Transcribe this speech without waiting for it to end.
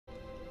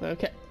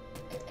Okay,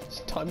 it's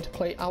time to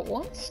play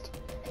Outlast.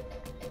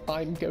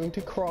 I'm going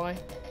to cry.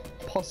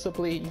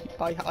 Possibly,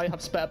 I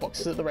have spare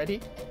boxes at the ready.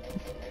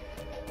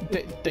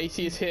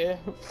 Dacey is here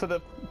for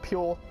the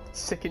pure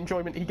sick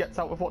enjoyment he gets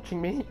out of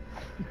watching me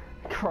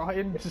cry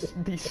and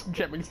just be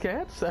generally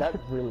scared. So. That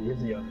really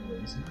is the only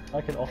reason.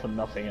 I can offer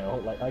nothing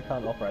else. Like, I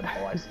can't offer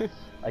advice.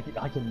 I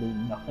can do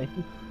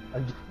nothing.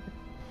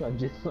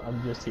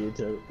 I'm just here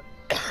to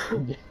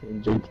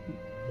enjoy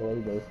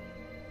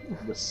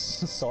the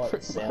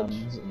sights,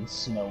 sounds, and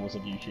smells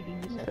of you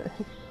shooting yourself. Okay.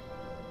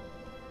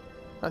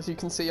 As you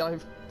can see, Well,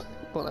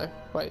 no,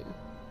 wait.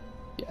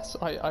 Yes,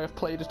 I have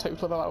played a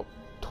total of about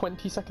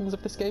 20 seconds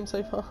of this game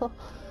so far.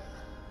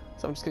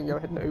 So I'm just going to go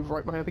ahead and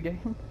overwrite my other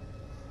game.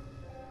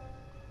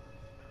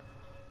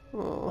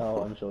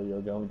 Oh, I'm sure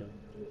you're going to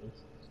do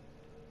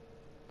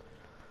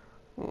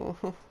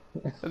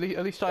this.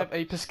 At least I have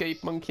Ape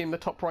Escape Monkey in the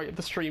top right of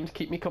the stream to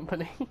keep me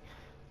company.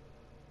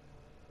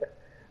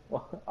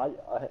 Well,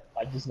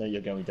 I just know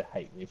you're going to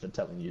hate me for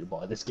telling you to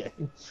buy this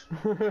game.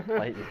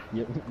 Like,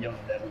 you're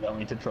never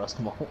going to trust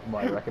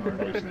my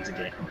recommendations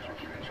again.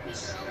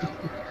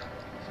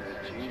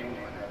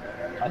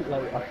 I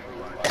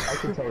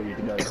can tell you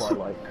to go buy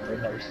like the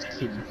most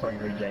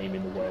kid-friendly game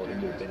in the world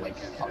and you'll be like,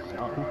 fuck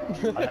no,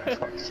 I don't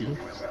trust you.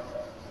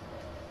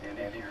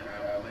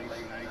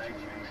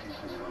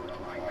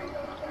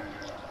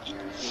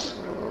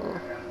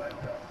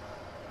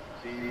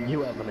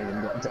 You haven't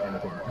even got to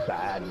anything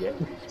bad yet,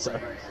 so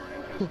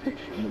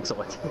I'm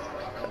excited.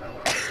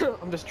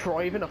 I'm just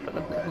driving up and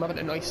I'm having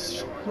a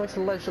nice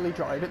leisurely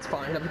drive. It's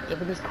fine.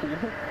 Everything's cool.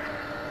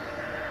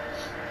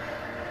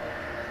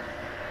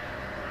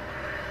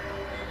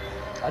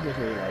 I just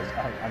realised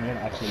I'm going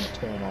to actually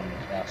turn on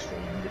our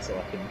stream just so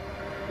I can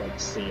like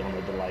see on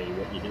the delay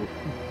what you do.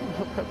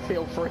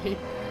 Feel free.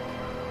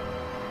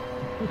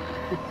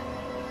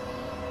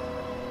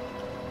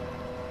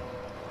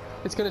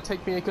 It's going to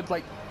take me a good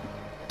like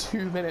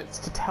 2 minutes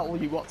to tell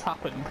you what's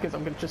happened because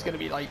I'm just going to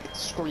be like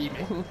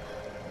screaming.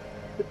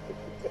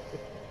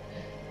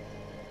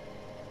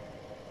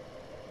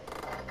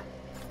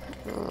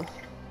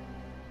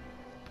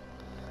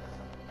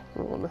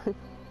 Oh no.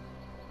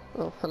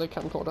 Oh, hello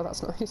camcorder,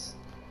 that's nice.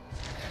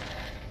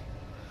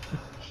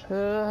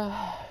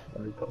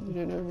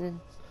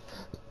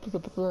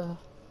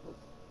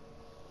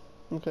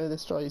 Okay,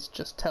 this guy's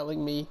just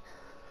telling me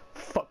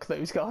fuck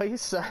those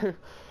guys, so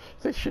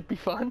this should be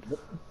fun.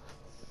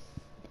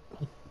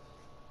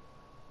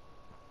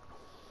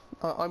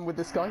 I'm with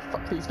this guy,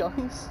 fuck these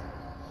guys.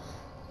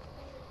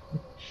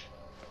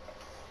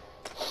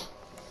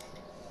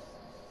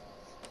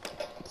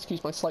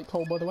 Excuse my slight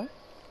cold, by the way.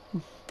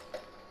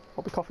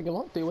 I'll be coughing a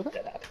lot, deal with it.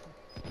 Get out.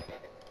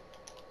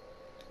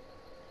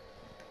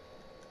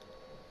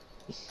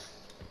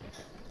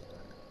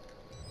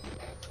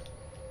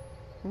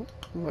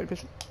 Night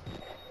vision.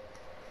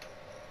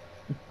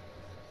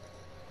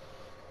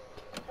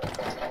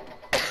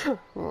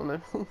 Oh no,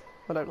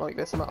 I don't like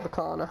this, I'm out of the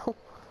car now.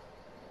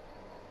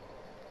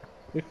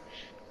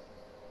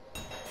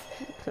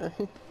 Okay,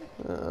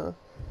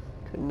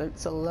 okay,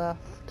 notes are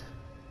left.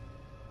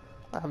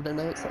 I have no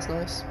notes, that's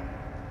nice.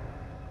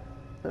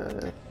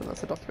 And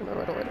that's a document I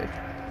read already.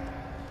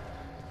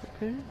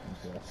 Okay,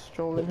 Yeah.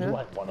 strolling here. You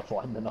won't want to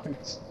find the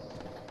notes.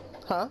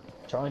 Huh?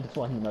 Trying to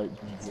find the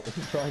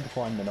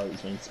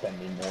notes means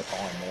spending more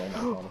time there and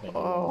that kind of thing.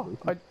 Oh,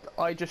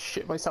 I just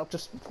shit myself,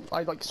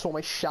 I like saw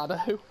my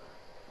shadow.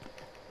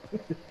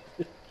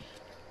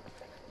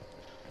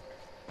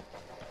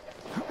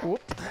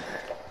 Whoop.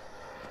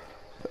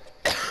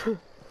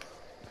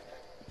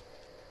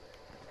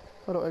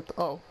 How do I open?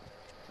 Oh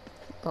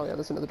yeah,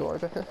 there's another door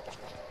over here.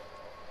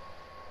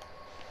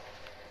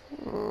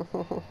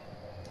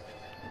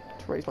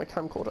 To raise my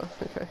camcorder,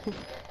 okay.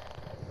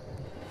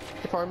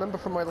 If I remember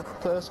from my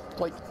first,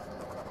 like,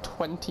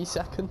 20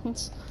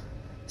 seconds,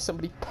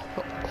 somebody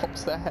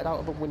pops their head out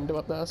of a window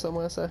up there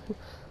somewhere, so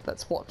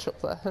let's watch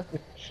up there.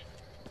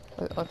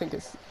 I think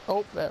it's...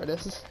 oh, there it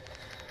is.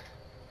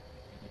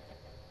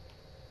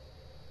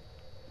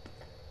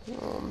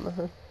 Oh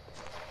no.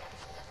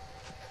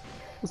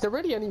 Is there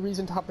really any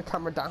reason to have the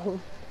camera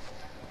down?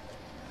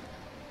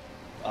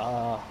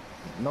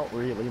 Not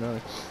really, no.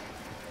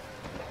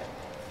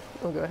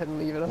 I'll go ahead and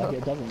leave it up. Like,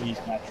 it doesn't use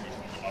batteries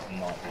when you have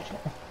night vision.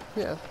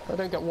 Yeah, I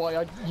don't get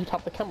why you'd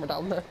have the camera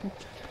down there.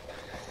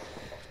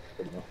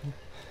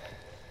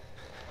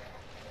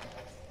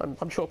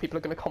 I'm sure people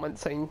are going to comment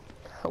saying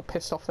how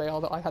pissed off they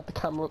are that I had the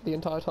camera up the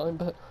entire time,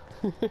 but...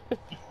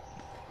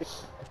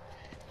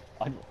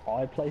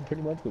 I played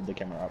pretty much with the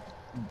camera up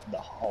the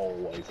whole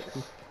way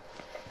through.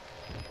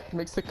 It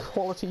makes the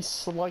quality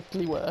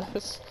slightly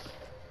worse.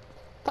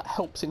 That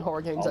helps in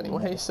horror games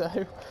anyway, no.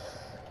 so...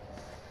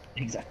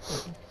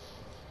 Exactly.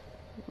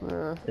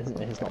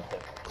 It's not good.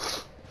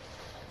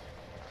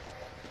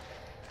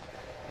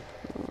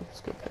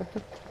 Let's go here.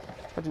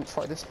 I didn't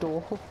try this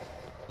door.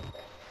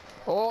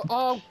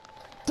 Oh,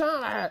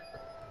 damn it!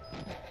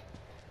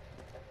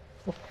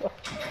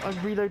 I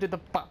reloaded the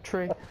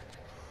battery.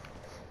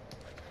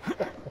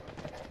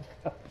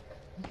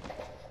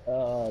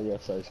 you're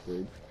so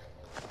screwed.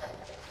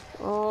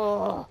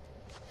 Oh,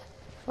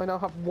 I now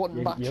have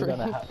one battery. You're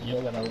gonna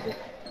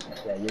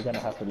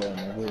have to learn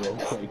real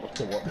quick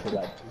to watch for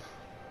that.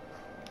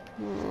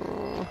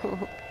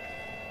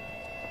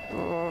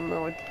 Oh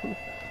no!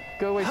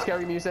 Go away,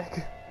 scary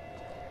music.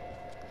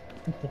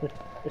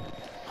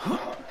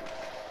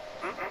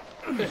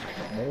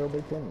 Maybe I'll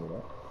be playing with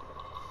that.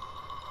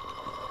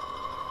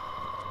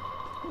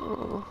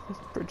 Oh, this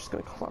bridge is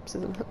gonna collapse,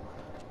 isn't it?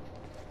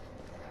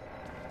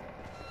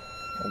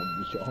 I wouldn't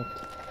be shocked.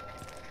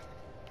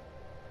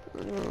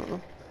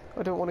 I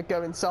don't want to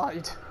go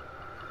inside.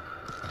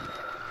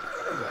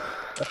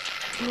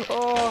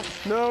 Oh,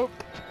 nope,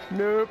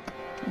 nope,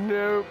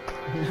 nope,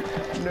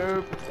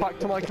 nope. Back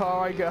to my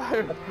car I go.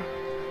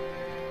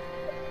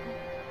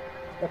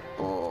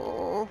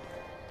 Oh.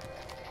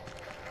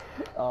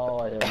 Oh,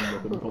 I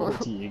am looking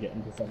forward to you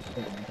getting to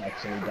something that's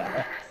actually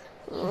bad.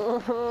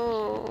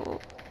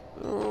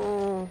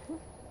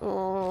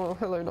 Oh,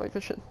 hello, night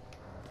vision.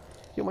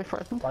 You're my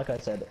friend. Like I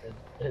said,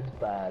 it's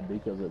bad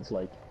because it's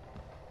like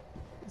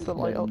Is the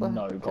light out there?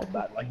 no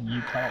combat. Like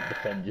you can't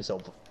defend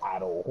yourself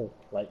at all.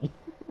 Like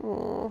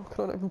Oh,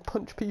 can I not even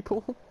punch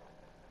people?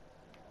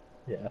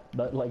 yeah,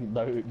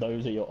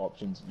 those are your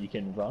options. You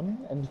can run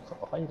and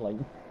cry. Like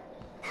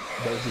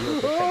those are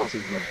your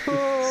defensive methods.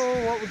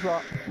 Oh, what was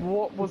that?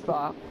 What was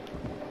that?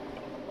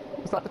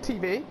 Was that the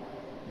TV?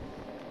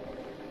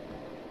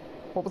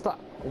 What was that?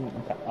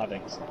 I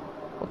think so.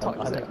 What time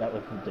is I it? think that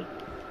was the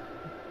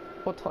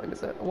What time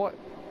is it? What?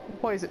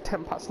 Why is it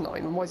 9:10?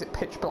 And why is it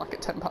pitch black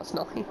at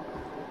 9:10?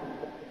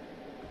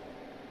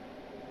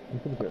 I'm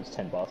pretty sure it's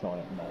 9:10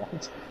 at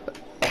night.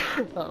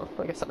 Oh,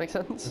 I guess that makes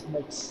sense. It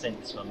makes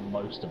sense for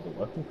most of the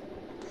world.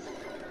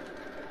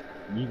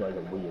 You guys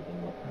are weird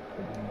in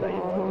the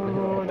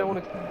Oh, I don't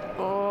want to.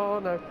 Oh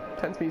no,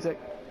 tense music.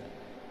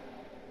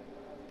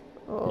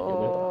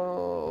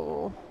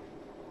 Oh.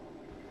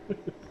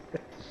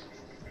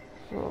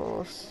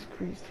 Oh,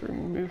 squeeze through,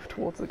 move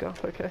towards the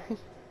gap, okay.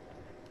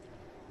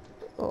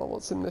 Oh,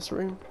 what's in this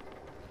room?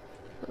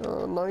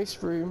 Oh,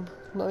 nice room,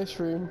 nice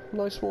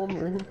warm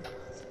room.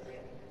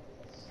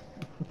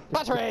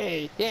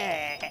 Battery!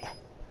 Yeah!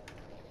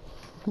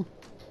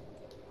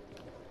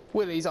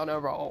 Willy's on a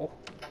roll.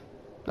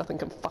 Nothing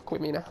can fuck with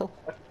me now.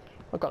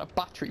 I've got a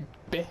battery,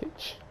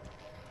 bitch.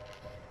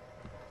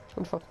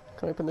 Can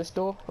I open this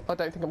door? I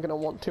don't think I'm gonna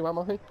want to, am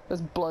I?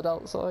 There's blood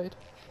outside.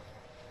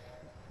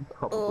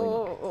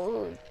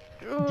 Probably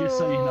not. Just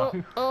so you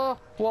know.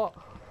 What?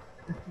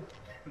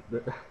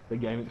 The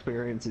game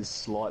experience is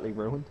slightly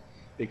ruined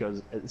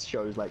because it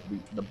shows like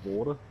the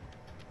border,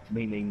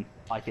 meaning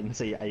I can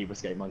see a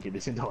escape monkey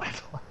this entire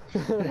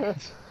time.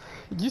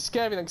 You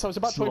scared me then, because I was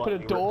about to open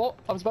a door.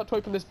 I was about to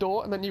open this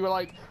door, and then you were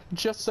like,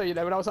 "Just so you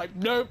know," and I was like,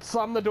 "Nope,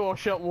 slam the door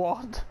shut."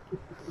 What?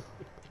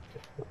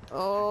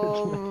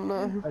 Oh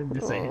no! I'm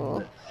just saying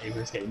that a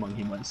escape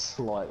monkey might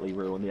slightly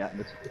ruin the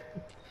atmosphere.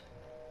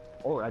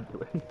 Or add to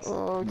it.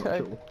 Oh, okay.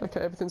 Sure. Okay,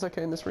 everything's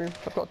okay in this room.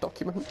 I've got a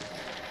document.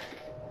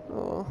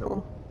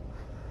 Oh.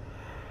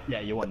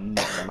 Yeah, you are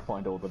not going to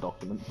find all the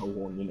documents, I'll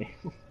warn you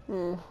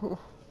now.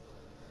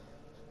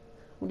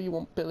 What do you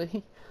want,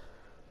 Billy?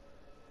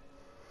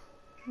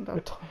 I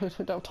don't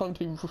have time to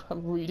be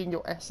reading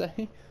your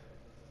essay.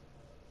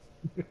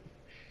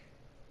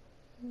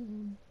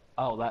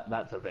 Oh,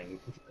 that's a thing.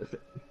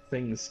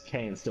 Things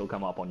can still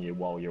come up on you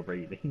while you're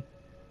reading.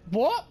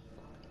 What?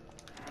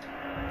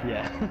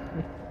 Yeah.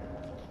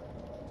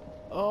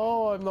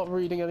 Oh, I'm not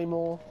reading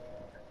anymore.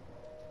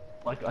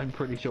 Like, I'm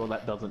pretty sure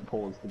that doesn't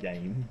pause the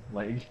game.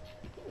 Like,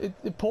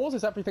 it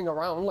pauses everything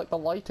around, like the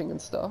lighting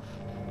and stuff.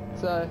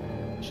 So,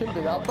 it shouldn't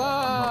be that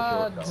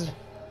bad.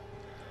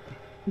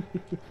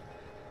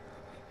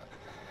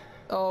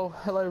 Oh,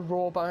 hello,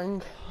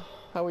 Rawbang.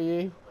 How are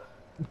you?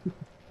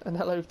 And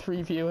hello,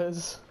 3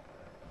 viewers.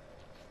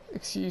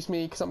 Excuse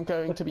me, because I'm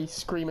going to be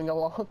screaming a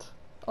lot.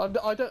 I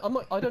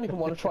don't even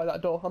want to try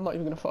that door. I'm not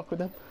even going to fuck with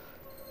them.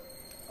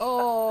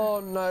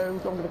 Oh no, I'm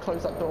going to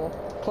close that door.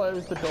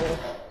 Close the door.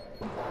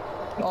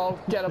 Oh,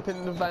 get up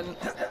in the vent.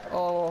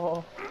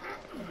 Oh.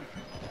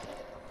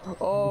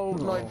 Oh,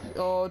 night.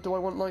 Oh, do I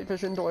want night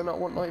vision? Do I not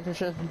want night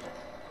vision?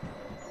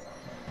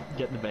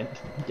 get the vent.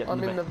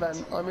 I'm in the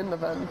vent. I'm in the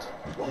vent.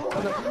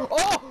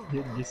 Oh!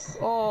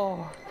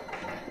 Oh!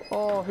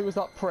 Oh, who was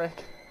that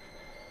prick?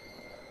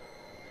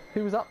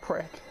 Who was that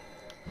prick?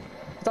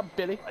 Was that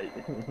Billy?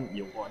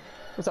 You won.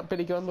 Was that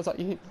Billy Gunn? Was that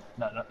you?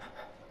 No, no.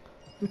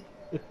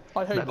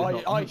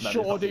 I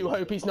sure do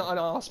hope he's not an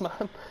arse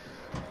man.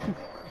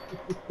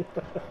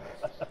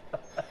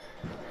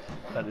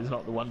 That is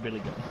not the one Billy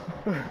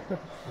Gunn.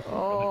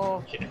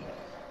 Oh.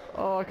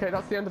 Oh, okay,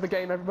 that's the end of the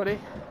game, everybody.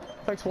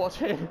 Thanks for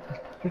watching.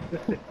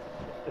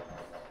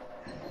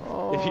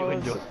 Oh, if you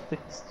enjoyed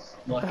this,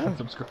 like and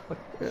subscribe.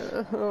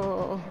 Yeah,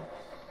 oh.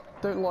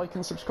 Don't like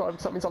and subscribe,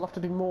 because that means I'll have to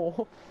do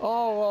more.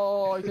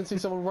 Oh, I can see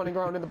someone running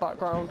around in the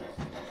background.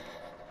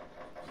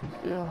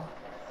 Yeah.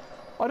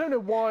 I don't know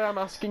why I'm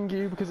asking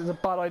you, because it's a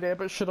bad idea,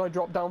 but should I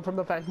drop down from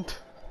the vent?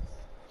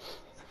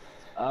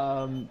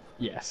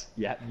 Yes.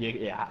 Yeah,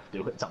 you have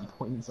to at some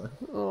point, so.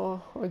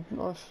 Oh,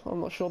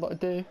 I'm not sure that I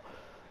do.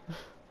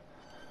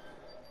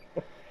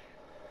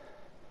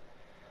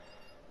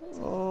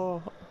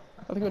 Oh,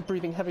 I think I'm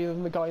breathing heavier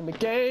than the guy in the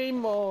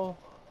game, or...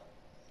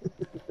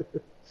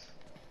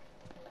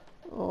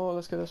 Oh,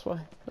 let's go this way.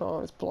 Oh,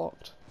 it's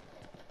blocked.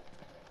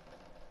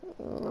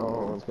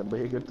 Oh, it's gonna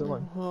be a good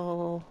time.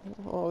 Oh,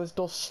 this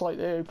door's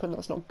slightly open,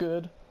 that's not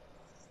good.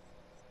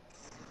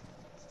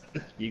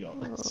 You got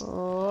this.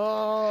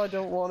 Oh, I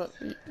don't want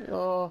it.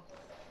 Oh.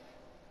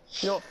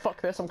 You know what,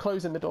 fuck this, I'm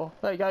closing the door.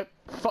 There you go.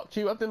 Fucked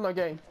you up in my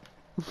game.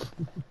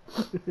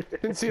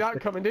 Didn't see that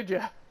coming, did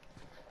you?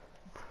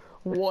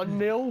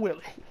 1-0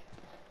 Willy.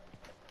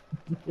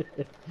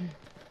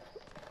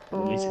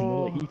 Willy's in the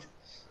lead.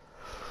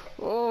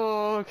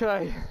 Oh,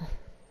 okay.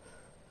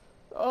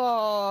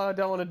 Oh, I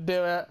don't want to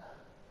do it.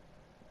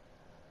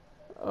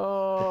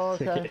 Oh,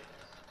 okay.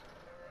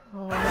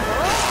 Oh,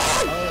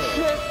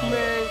 shit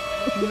me!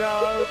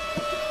 No.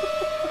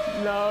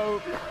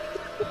 No.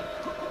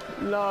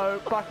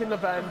 No, back in the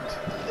vent.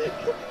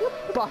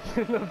 Back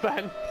in the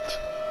vent.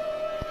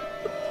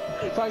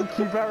 Thank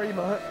you very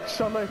much.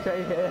 I'm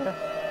okay here.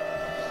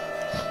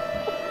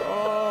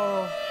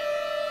 Oh.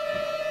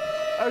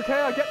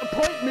 Okay, I get the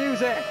point,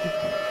 music.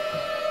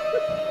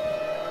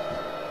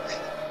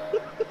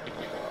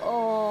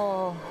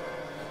 Oh.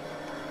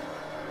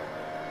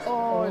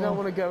 Oh, I don't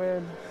want to go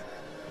in.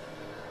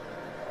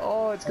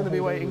 Oh, it's going to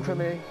be waiting for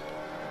me.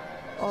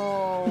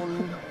 Oh.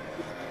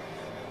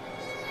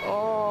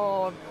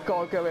 Oh, I've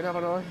got to go in,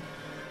 haven't I?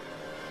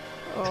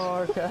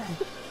 Oh, okay.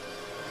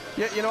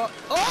 Yeah, you know what?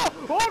 Oh!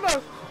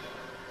 Oh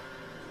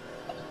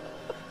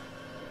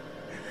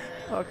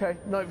no! Okay,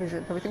 night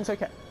vision. Everything's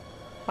okay.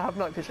 I have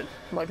night vision.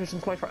 Night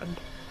vision's my friend.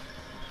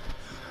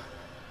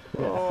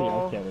 Yeah,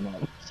 oh. okay, we're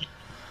not.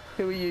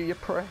 Who are you, you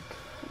prick?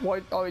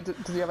 Why? Oh, does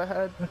he have a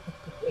head?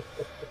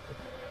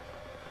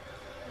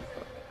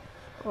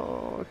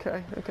 Oh,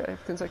 okay, okay.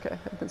 Everything's okay.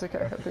 Everything's okay.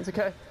 Everything's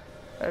okay.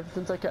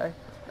 Everything's okay.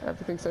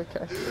 Everything's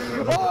okay.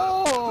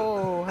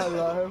 Oh,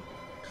 hello.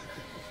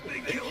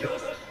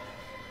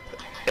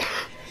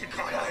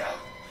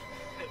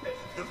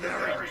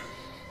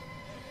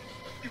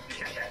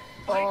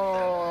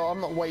 Oh, I'm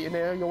not waiting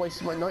here. You're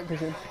wasting my night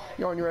vision.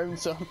 You're on your own,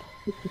 son.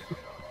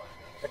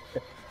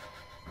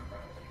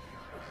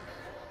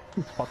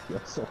 Fuck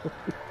yourself.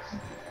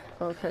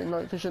 Okay,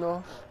 night vision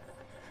off.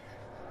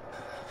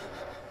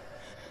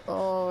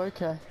 Oh,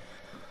 okay.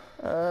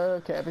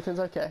 Okay, everything's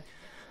okay.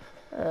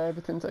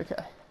 Everything's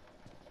okay.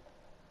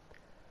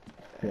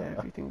 Yeah.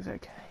 Everything's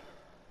okay.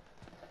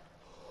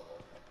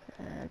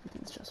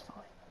 Everything's just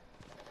fine.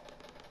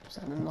 Just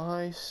having a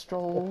nice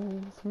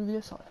stroll through the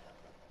asylum.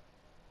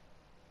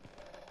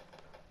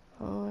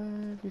 Oh,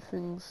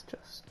 everything's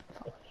just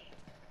fine.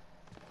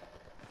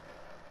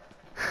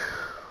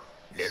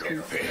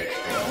 Little pig.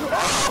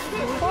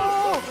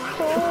 Oh!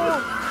 Oh!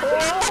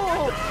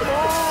 Oh!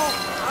 Oh!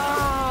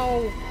 Ow!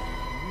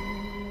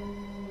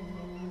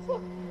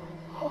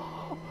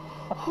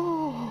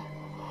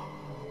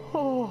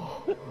 Oh!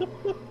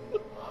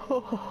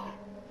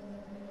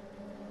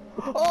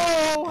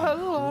 Oh,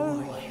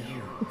 hello!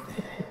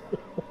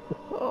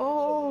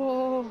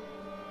 Oh!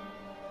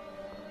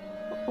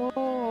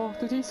 Oh,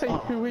 did he say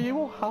who are you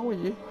or how are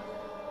you?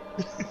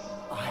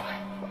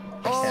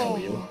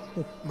 Oh!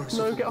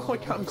 No, get off my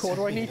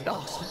camcorder, I need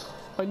that.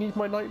 I need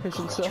my night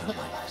vision, sir.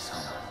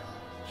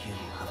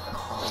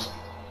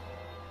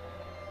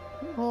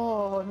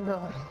 Oh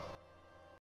no.